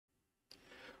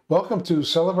Welcome to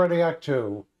Celebrating Act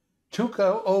Two.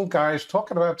 Old guys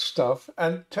talking about stuff,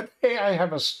 and today I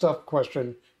have a stuff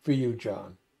question for you,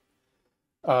 John.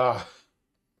 Uh,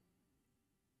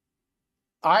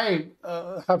 I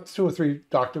have 2 or 3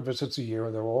 doctor visits a year,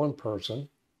 and they're all in person.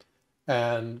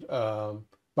 And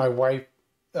my wife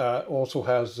also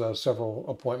has several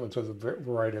appointments with a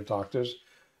variety of doctors.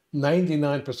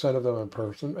 99% of them in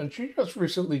person, and she just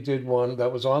recently did one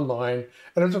that was online,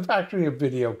 and it was actually a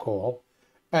video call,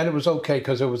 and it was okay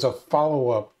because it was a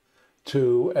follow-up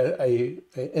to a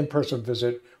in-person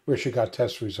visit where she got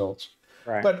test results.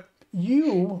 Right. But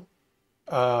you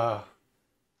uh,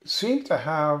 seem to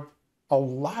have a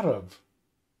lot of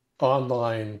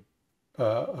online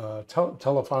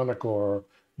telephonic or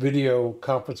video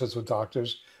conferences with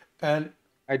doctors, and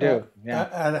I do. Yeah.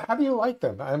 and how do you like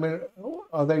them? I mean,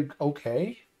 are they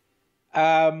okay?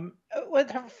 Well,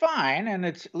 they're fine,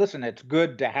 and listen. It's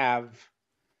good to have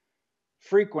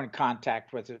frequent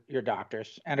contact with your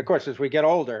doctors, and of course, as we get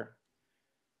older,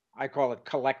 I call it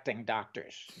collecting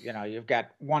doctors. You know, you've got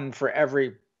one for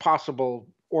every possible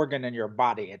organ in your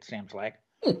body. It seems like.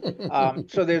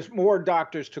 So there's more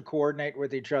doctors to coordinate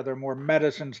with each other, more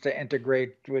medicines to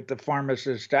integrate with the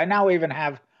pharmacist. I now even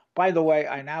have, by the way,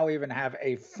 I now even have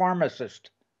a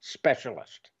pharmacist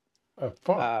specialist,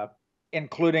 Fun. uh,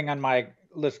 including on my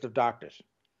list of doctors.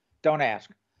 Don't ask.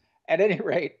 At any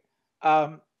rate,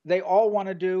 they all want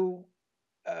to do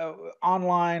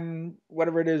online,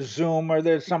 whatever it is, Zoom, or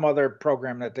there's some other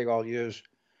program that they all use,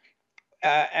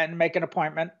 and make an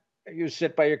appointment. You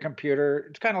sit by your computer.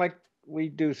 It's kind of like we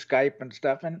do Skype and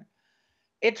stuff. And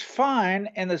it's fine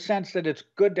in the sense that it's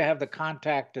good to have the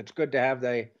contact. It's good to have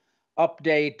the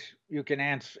update. You can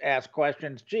ask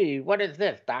questions. Gee, what is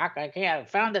this, doc? I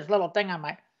found this little thing on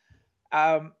my.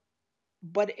 Um,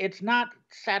 but it's not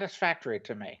satisfactory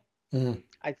to me. Mm.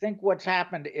 I think what's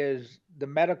happened is the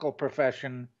medical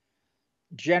profession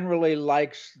generally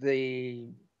likes the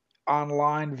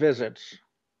online visits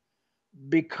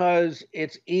because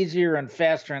it's easier and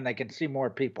faster and they can see more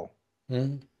people.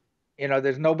 Mm. You know,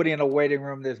 there's nobody in a waiting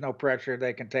room, there's no pressure,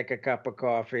 they can take a cup of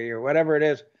coffee or whatever it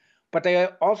is, but they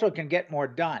also can get more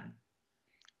done.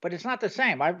 But it's not the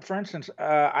same. For instance,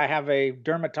 I have a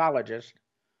dermatologist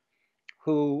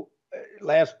who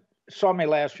last saw me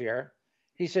last year.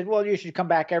 He said, "Well, you should come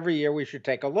back every year. We should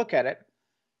take a look at it.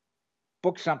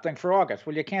 Book something for August."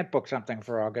 Well, you can't book something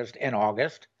for August in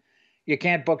August. You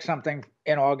can't book something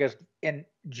in August in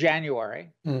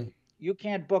January. Mm. You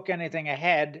can't book anything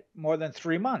ahead more than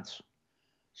 3 months.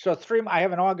 So I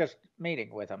have an August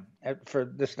meeting with him for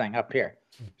this thing up here.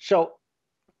 So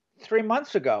 3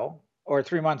 months ago, or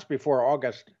 3 months before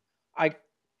August, I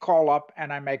call up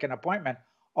and I make an appointment.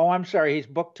 Oh, I'm sorry, he's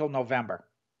booked till November.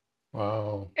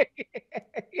 Wow.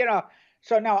 You know,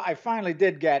 so now I finally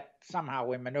did get, somehow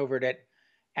we maneuvered it,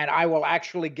 and I will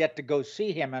actually get to go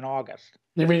see him in August.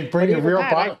 You mean But bring your even real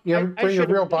that, body? You ever I bring your should have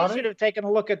real he should body? have taken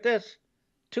a look at this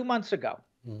 2 months ago.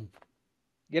 Mm.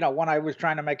 You know, when I was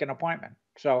trying to make an appointment.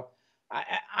 So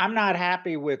I'm not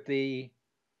happy with the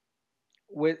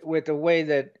way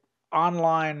that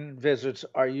online visits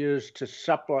are used to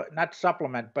not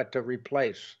supplement, but to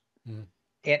replace Mm.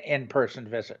 in-person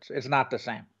visits. It's not the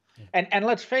same. Mm. And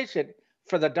let's face it,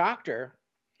 for the doctor,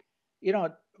 you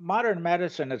know, modern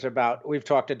medicine is about, we've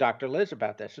talked to Dr. Liz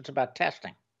about this, it's about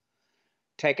testing.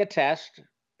 Take a test.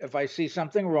 If I see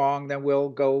something wrong, then we'll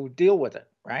go deal with it,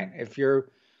 right? If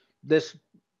this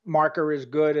marker is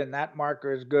good and that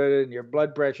marker is good and your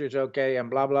blood pressure is okay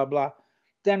and blah blah blah,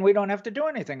 then we don't have to do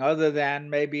anything other than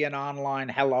maybe an online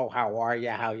hello, how are you,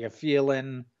 how you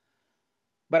feeling.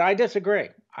 But I disagree.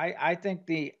 I think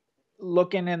the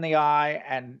looking in the eye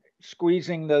and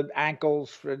squeezing the ankles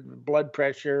for blood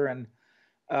pressure and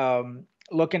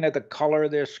looking at the color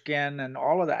of their skin and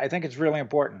all of that, I think it's really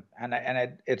important, and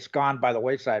it's gone by the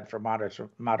wayside for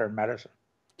modern medicine.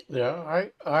 Yeah,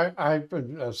 I've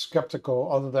been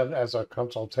skeptical, other than as a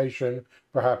consultation,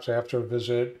 perhaps after a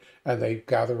visit, and they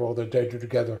gather all the data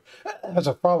together as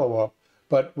a follow-up,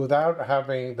 but without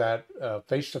having that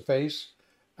face-to-face,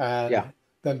 Yeah, and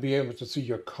then be able to see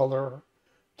your color,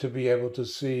 to be able to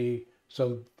see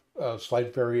some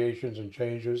slight variations and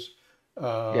changes.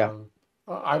 yeah.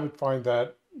 I would find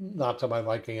that not to my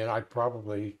liking, and I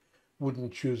probably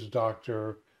wouldn't choose a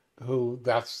doctor who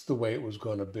that's the way it was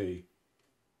going to be.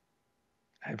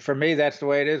 And for me, that's the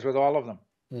way it is with all of them.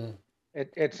 Mm.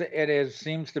 It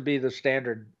seems to be the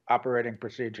standard operating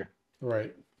procedure.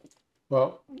 Right.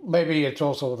 Well, maybe it's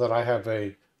also that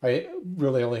I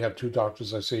really only have 2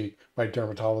 doctors. I see my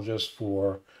dermatologist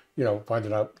for,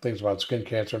 finding out things about skin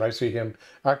cancer, and I see him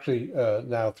actually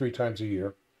now 3 times a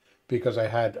year because I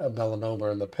had a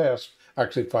melanoma in the past,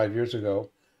 actually 5 years ago.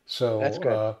 That's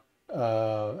good.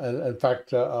 And in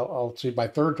fact, I'll see my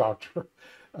third doctor.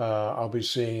 I'll be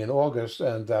seeing in August,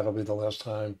 and that'll be the last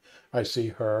time I see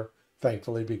her,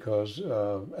 thankfully, because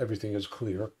everything is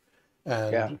clear.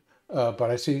 Yeah. And but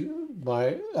I see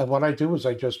and what I do is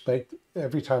I just make,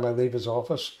 every time I leave his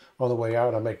office on the way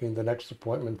out, I'm making the next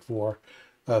appointment for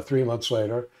 3 months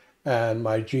later. And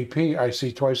my GP I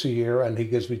see twice a year, and he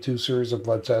gives me 2 series of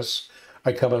blood tests.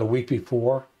 I come in a week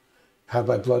before, have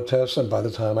my blood tests, and by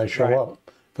the time I show Right.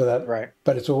 up for that, Right.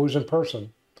 but it's always in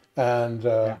person. And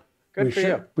Yeah. Good for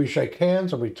you. we shake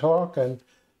hands and we talk, and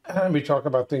we talk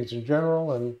about things in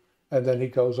general, and then he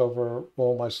goes over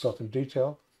all my stuff in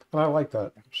detail, and I like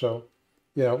that. So,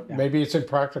 Yeah. maybe it's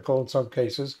impractical in some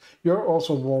cases. You're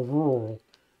also more rural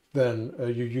than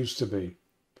you used to be,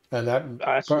 and that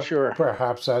That's for sure.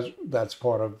 perhaps that's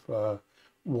part of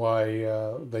why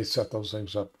they set those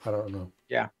things up. I don't know.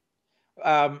 Yeah.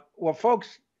 Well,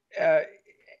 folks, uh,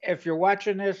 if you're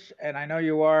watching this, and I know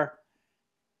you are,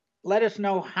 let us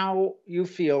know how you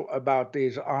feel about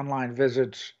these online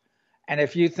visits, and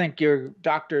if you think your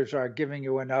doctors are giving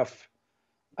you enough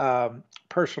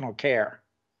personal care,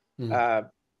 Mm, uh,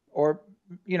 or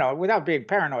without being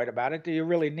paranoid about it, do you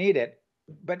really need it?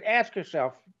 But ask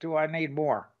yourself, do I need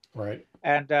more? right.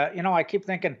 And I keep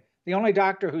thinking the only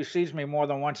doctor who sees me more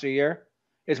than once a year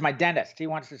is my dentist. He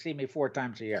wants to see me 4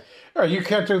 times a year. Oh, you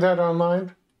can't do that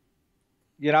online?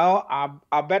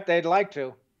 I'll bet they'd like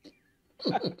to.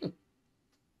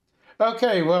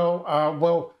 Okay,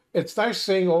 well, it's nice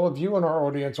seeing all of you in our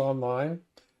audience online,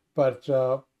 but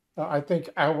I think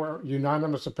our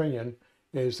unanimous opinion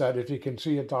is that if you can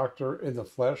see a doctor in the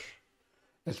flesh,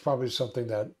 it's probably something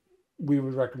that we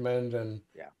would recommend, and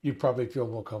Yeah. you probably feel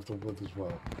more comfortable with as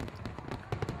well.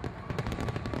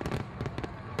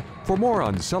 For more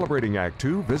on Celebrating Act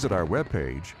Two, visit our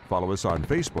webpage, follow us on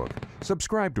Facebook,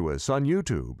 subscribe to us on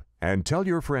YouTube, and tell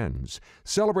your friends.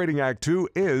 Celebrating Act Two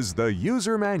is the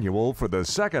user manual for the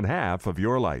second half of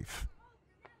your life.